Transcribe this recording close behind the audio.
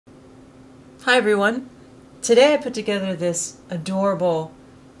Hi everyone. Today I put together this adorable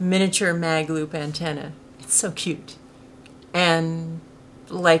miniature mag loop antenna. It's so cute and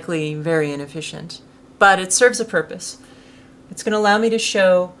likely very inefficient, but it serves a purpose. It's going to allow me to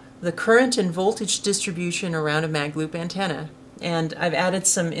show the current and voltage distribution around a mag loop antenna, and I've added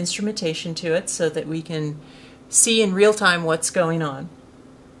some instrumentation to it so that we can see in real time what's going on.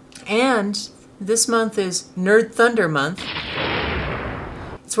 And this month is Nerd Thunder month.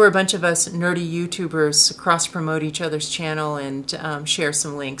 It's where a bunch of us nerdy YouTubers cross-promote each other's channel and share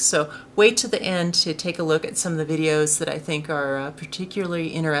some links. So wait to the end to take a look at some of the videos that I think are particularly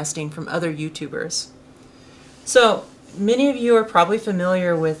interesting from other YouTubers. So many of you are probably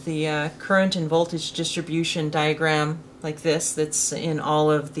familiar with the current and voltage distribution diagram like this that's in all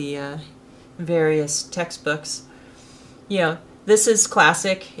of the various textbooks. This is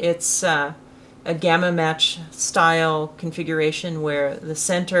classic. It's a gamma match style configuration where the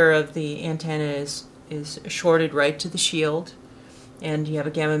center of the antenna is shorted right to the shield, and you have a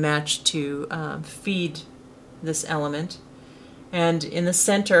gamma match to feed this element. And in the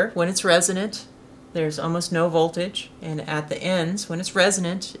center, when it's resonant, there's almost no voltage, and at the ends, when it's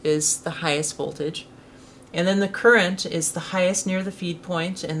resonant, is the highest voltage. And then the current is the highest near the feed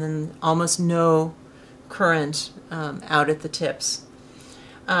point, and then almost no current out at the tips.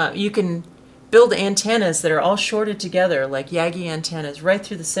 You can build antennas that are all shorted together like Yagi antennas right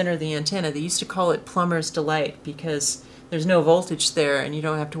through the center of the antenna. They used to call it plumber's delight because there's no voltage there and you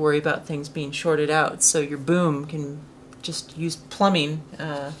don't have to worry about things being shorted out. So your boom can just use plumbing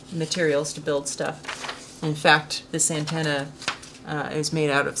materials to build stuff. In fact, this antenna is made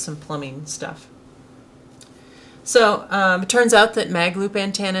out of some plumbing stuff. So it turns out that mag loop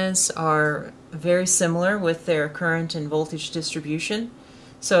antennas are very similar with their current and voltage distribution.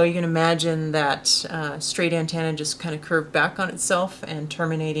 So you can imagine that straight antenna just kind of curved back on itself and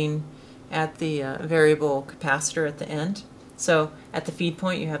terminating at the variable capacitor at the end. So at the feed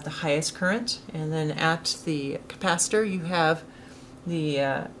point you have the highest current, and then at the capacitor you have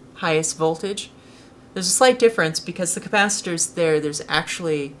the highest voltage. There's a slight difference because the capacitor's there's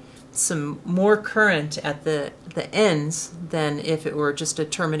actually some more current at the ends than if it were just a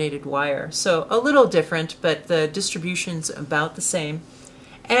terminated wire. So a little different, but the distribution's about the same.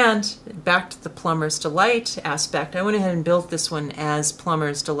 And back to the plumber's delight aspect, I went ahead and built this one as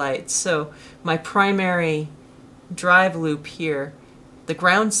plumber's delight. So my primary drive loop here, the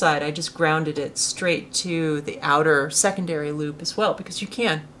ground side, I just grounded it straight to the outer secondary loop as well, because you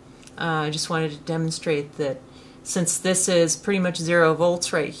can. I just wanted to demonstrate that since this is pretty much 0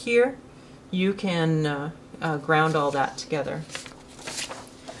 volts right here, you can ground all that together.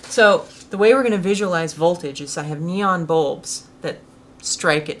 So the way we're going to visualize voltage is I have neon bulbs that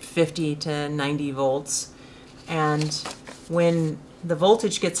strike at 50 to 90 volts, and when the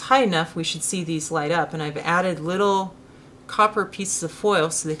voltage gets high enough we should see these light up, and I've added little copper pieces of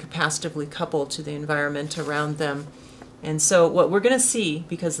foil so they capacitively couple to the environment around them. And so what we're going to see,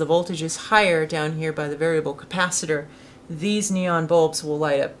 because the voltage is higher down here by the variable capacitor, these neon bulbs will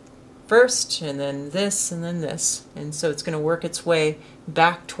light up first, and then this, and then this, and so it's going to work its way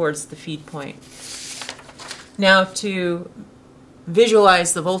back towards the feed point. Now to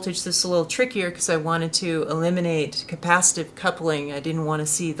visualize the voltage, this is a little trickier because I wanted to eliminate capacitive coupling. I didn't want to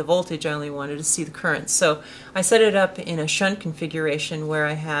see the voltage, I only wanted to see the current. So I set it up in a shunt configuration where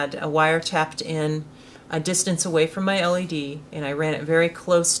I had a wire tapped in a distance away from my LED, and I ran it very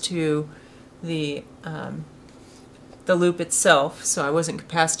close to the loop itself, so I wasn't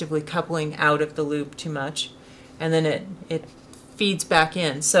capacitively coupling out of the loop too much, and then it feeds back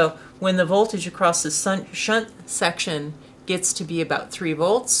in. So when the voltage across the shunt section gets to be about 3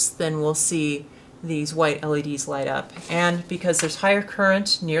 volts, then we'll see these white LEDs light up. And because there's higher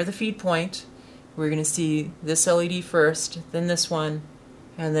current near the feed point, we're going to see this LED first, then this one,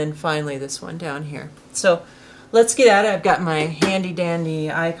 and then finally this one down here. So let's get at it. I've got my handy dandy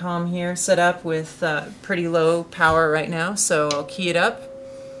ICOM here set up with pretty low power right now, so I'll key it up.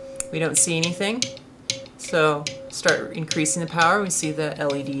 We don't see anything, so start increasing the power. We see the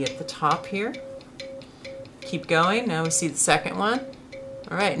LED at the top here. Keep going. Now we see the second one.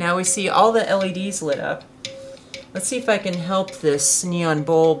 Alright, now we see all the LEDs lit up. Let's see if I can help this neon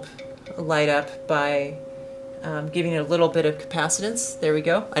bulb light up by giving it a little bit of capacitance. There we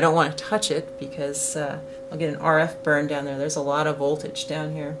go. I don't want to touch it because I'll get an RF burn down there. There's a lot of voltage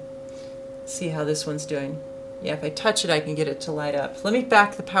down here. See how this one's doing. Yeah, if I touch it I can get it to light up. Let me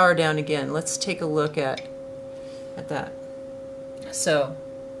back the power down again. Let's take a look at that. So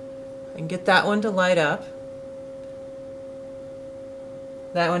I can get that one to light up.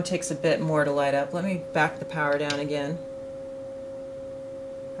 That one takes a bit more to light up. Let me back the power down again.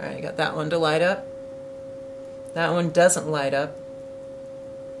 Alright, I got that one to light up. That one doesn't light up.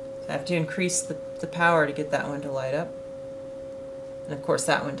 So I have to increase the power to get that one to light up. And of course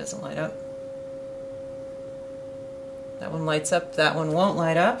that one doesn't light up. That one lights up, that one won't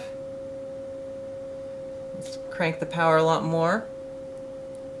light up. Let's crank the power a lot more.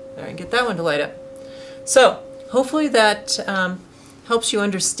 Alright, get that one to light up. So, hopefully that helps you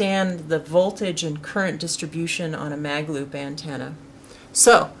understand the voltage and current distribution on a mag loop antenna.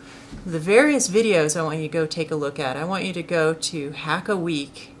 So, the various videos I want you to go take a look at. I want you to go to Hack a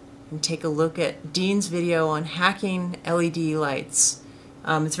Week and take a look at Dean's video on hacking LED lights.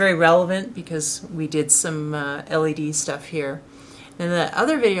 It's very relevant because we did some LED stuff here. And the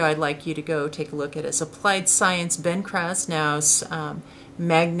other video I'd like you to go take a look at is Applied Science Ben Krasnow's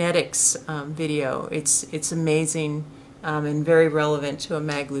magnetics video. It's amazing and very relevant to a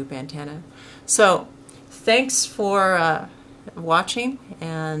mag loop antenna. So thanks for watching,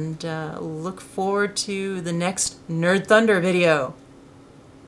 and look forward to the next Nerd Thunder video.